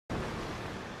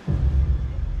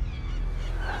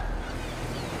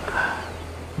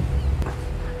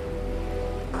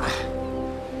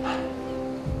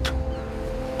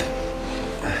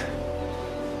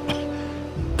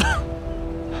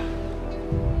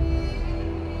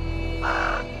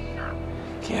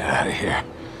out of here.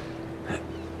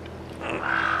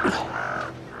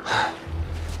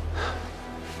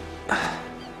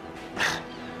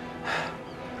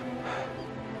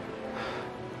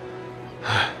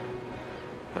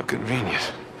 How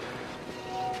convenient.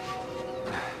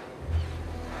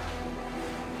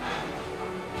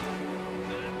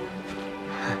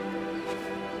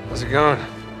 How's it going?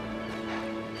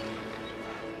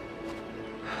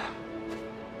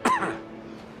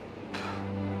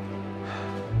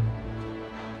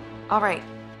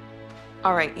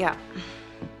 All right, yeah.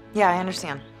 Yeah, I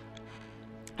understand.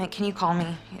 Hey, can you call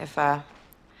me if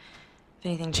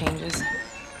anything changes?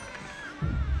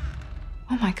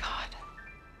 Oh my God.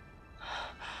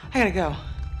 I gotta go.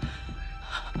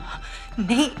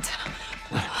 Nate.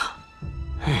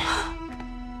 Hey.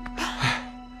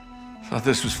 Thought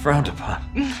this was frowned upon.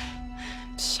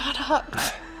 Shut up.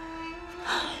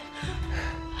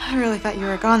 I really thought you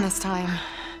were gone this time.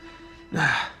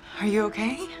 Are you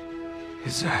okay?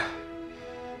 Is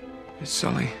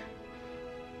Sully?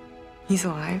 He's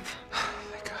alive.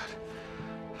 Thank God.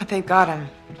 But they've got him.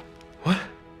 What?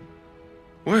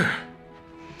 Where?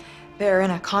 They're in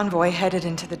a convoy headed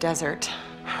into the desert.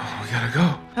 Oh, we gotta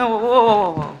go. Oh,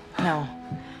 whoa. No.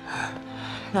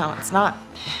 No, it's not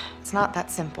that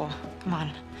simple. Come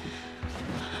on.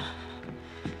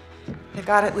 They've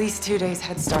got at least 2 days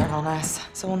head start on us,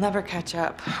 so we'll never catch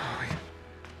up.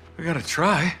 We gotta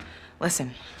try.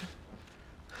 Listen,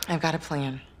 I've got a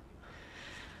plan.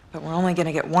 But we're only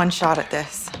gonna get one shot at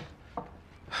this.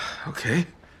 Okay.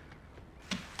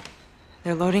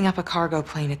 They're loading up a cargo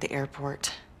plane at the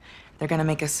airport. They're gonna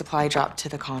make a supply drop to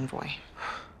the convoy.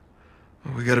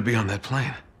 Well, we gotta be on that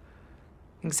plane.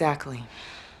 Exactly.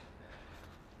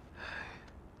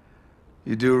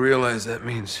 You do realize that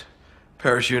means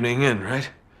parachuting in, right?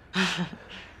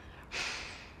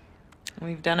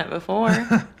 We've done it before.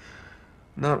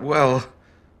 Not well.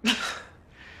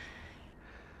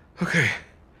 Okay.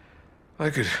 I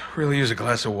could really use a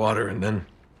glass of water, and then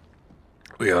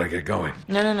we ought to get going.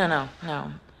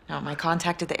 No. My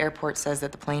contact at the airport says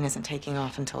that the plane isn't taking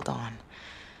off until dawn.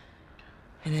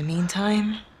 In the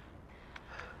meantime,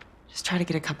 just try to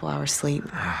get a couple hours sleep.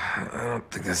 I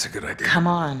don't think that's a good idea. Come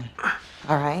on.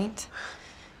 All right?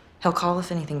 He'll call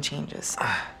if anything changes.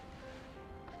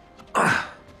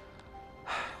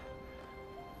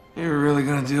 You're really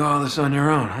gonna do all this on your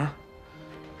own, huh?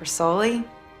 For Sully?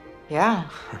 Yeah.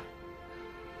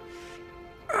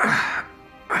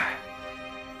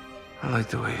 I like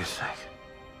the way you think.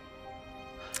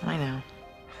 I know.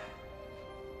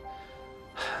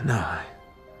 No,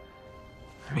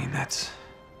 I mean, that's...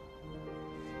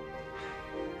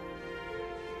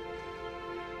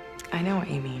 I know what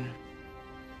you mean.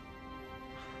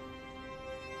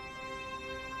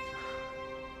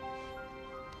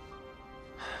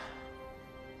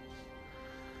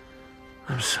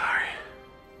 I'm sorry.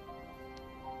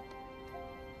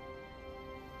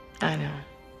 I know.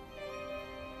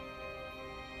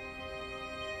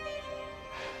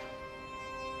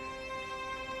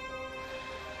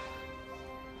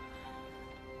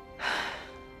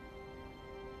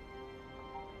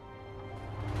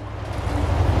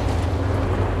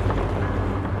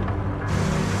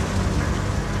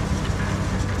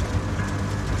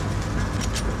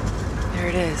 There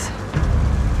it is.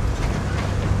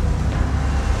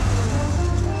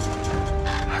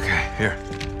 Okay, here.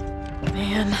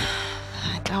 Man,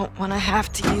 I don't want to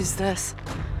have to use this.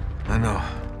 I know,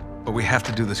 but we have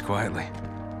to do this quietly.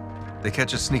 They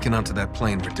catch us sneaking onto that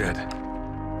plane, we're dead.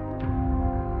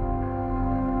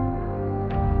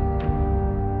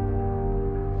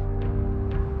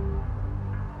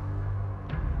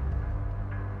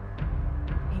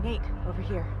 Hey, Nate, over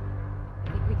here.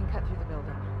 I think we can cut through the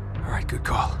building. All right, good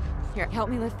call. Here, help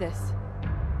me lift this.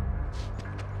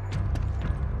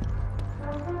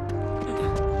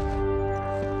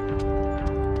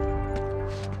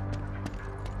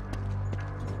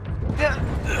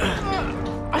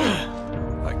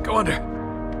 All right, go under.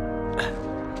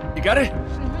 You got it?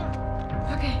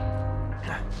 Okay.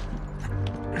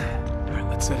 All right,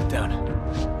 let's set it down.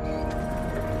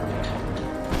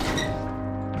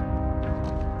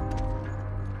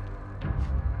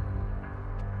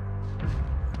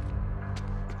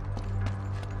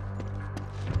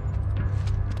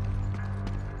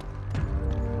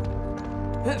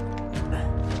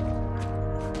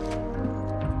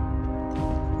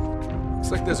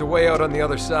 Looks like there's a way out on the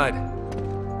other side.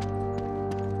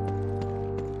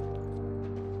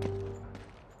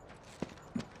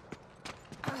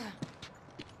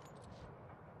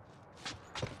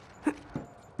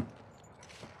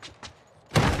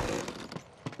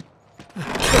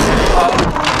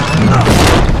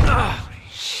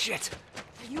 Shit. shit.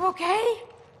 Are you okay?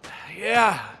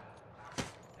 Yeah.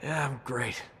 Yeah, I'm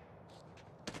great.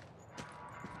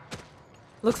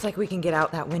 Looks like we can get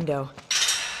out that window.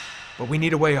 But we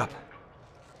need a way up.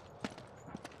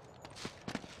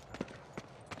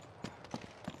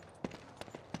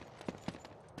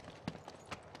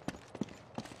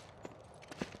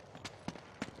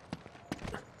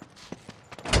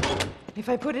 If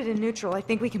I put it in neutral, I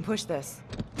think we can push this.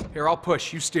 Here, I'll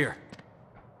push. You steer.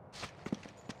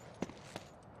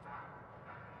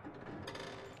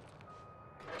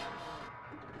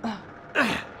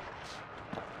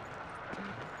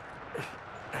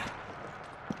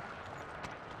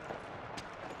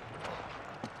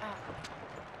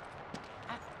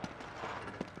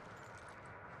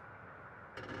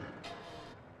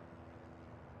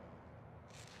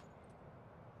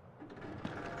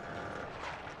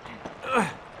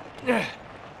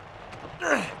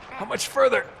 How much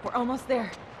further? We're almost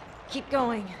there. Keep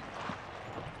going.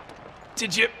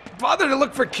 Did you bother to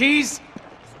look for keys?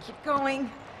 Keep going.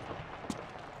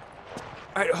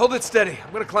 All right, hold it steady.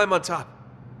 I'm gonna climb on top.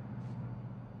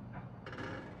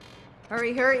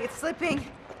 Hurry, hurry, it's slipping.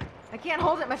 I can't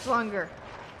hold it much longer.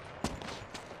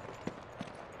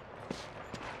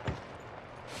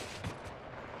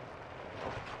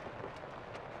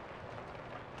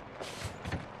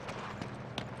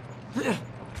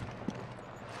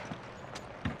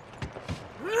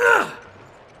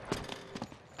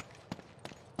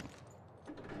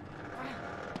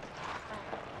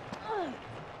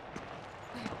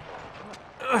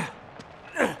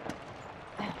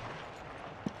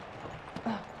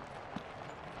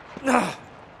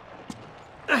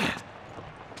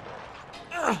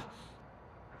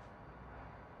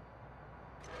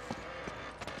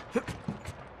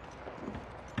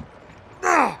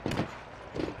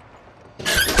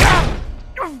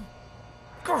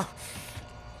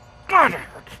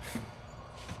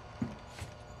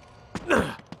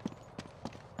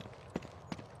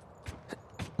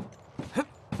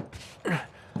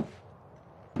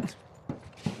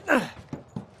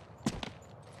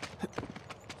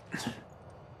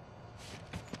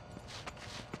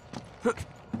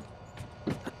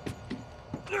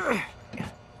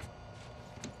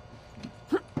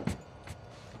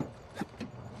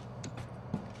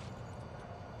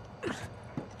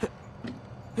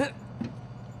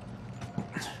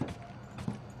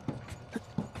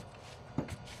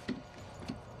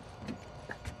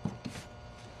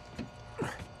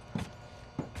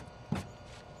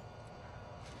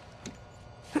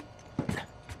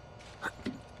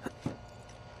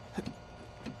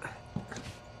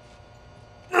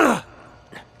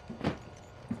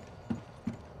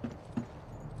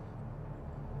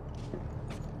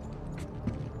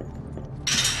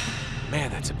 Man,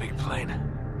 that's a big plane.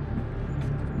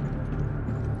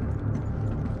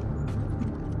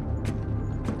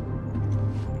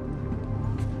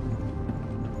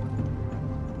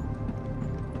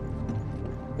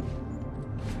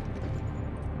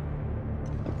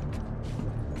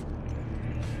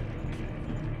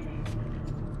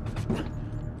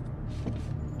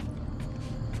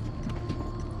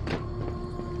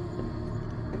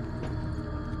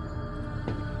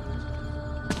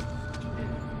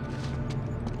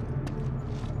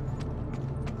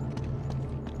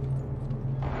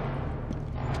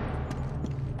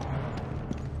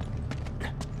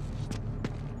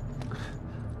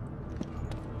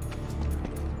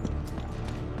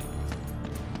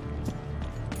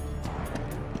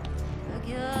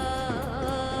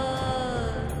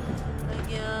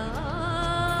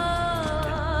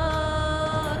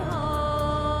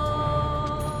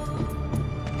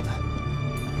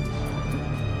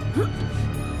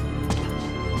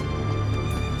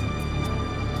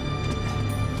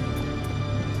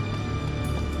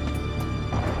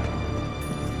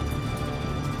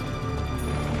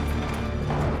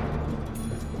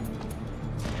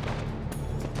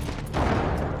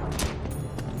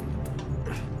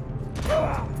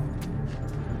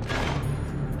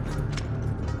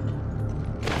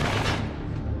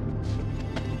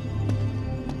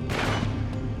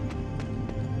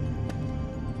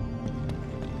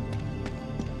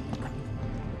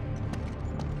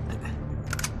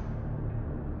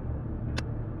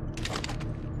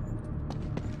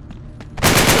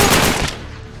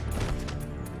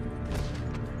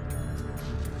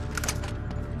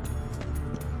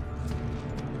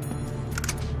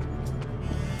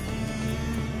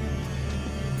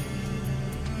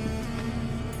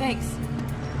 Thanks.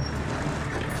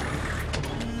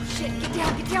 Shit,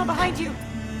 get down behind you!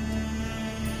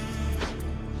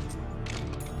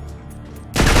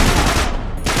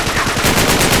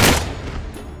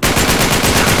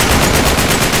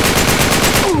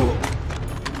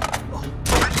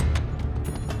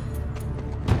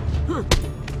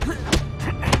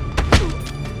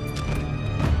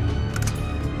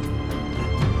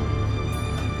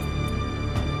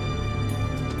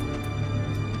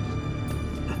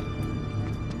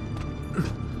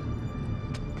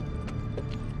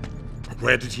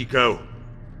 Where did he go?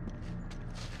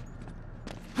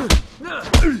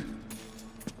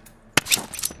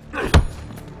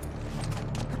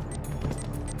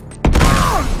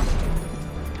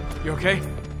 You okay?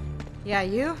 Yeah,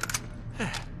 you?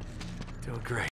 Doing great.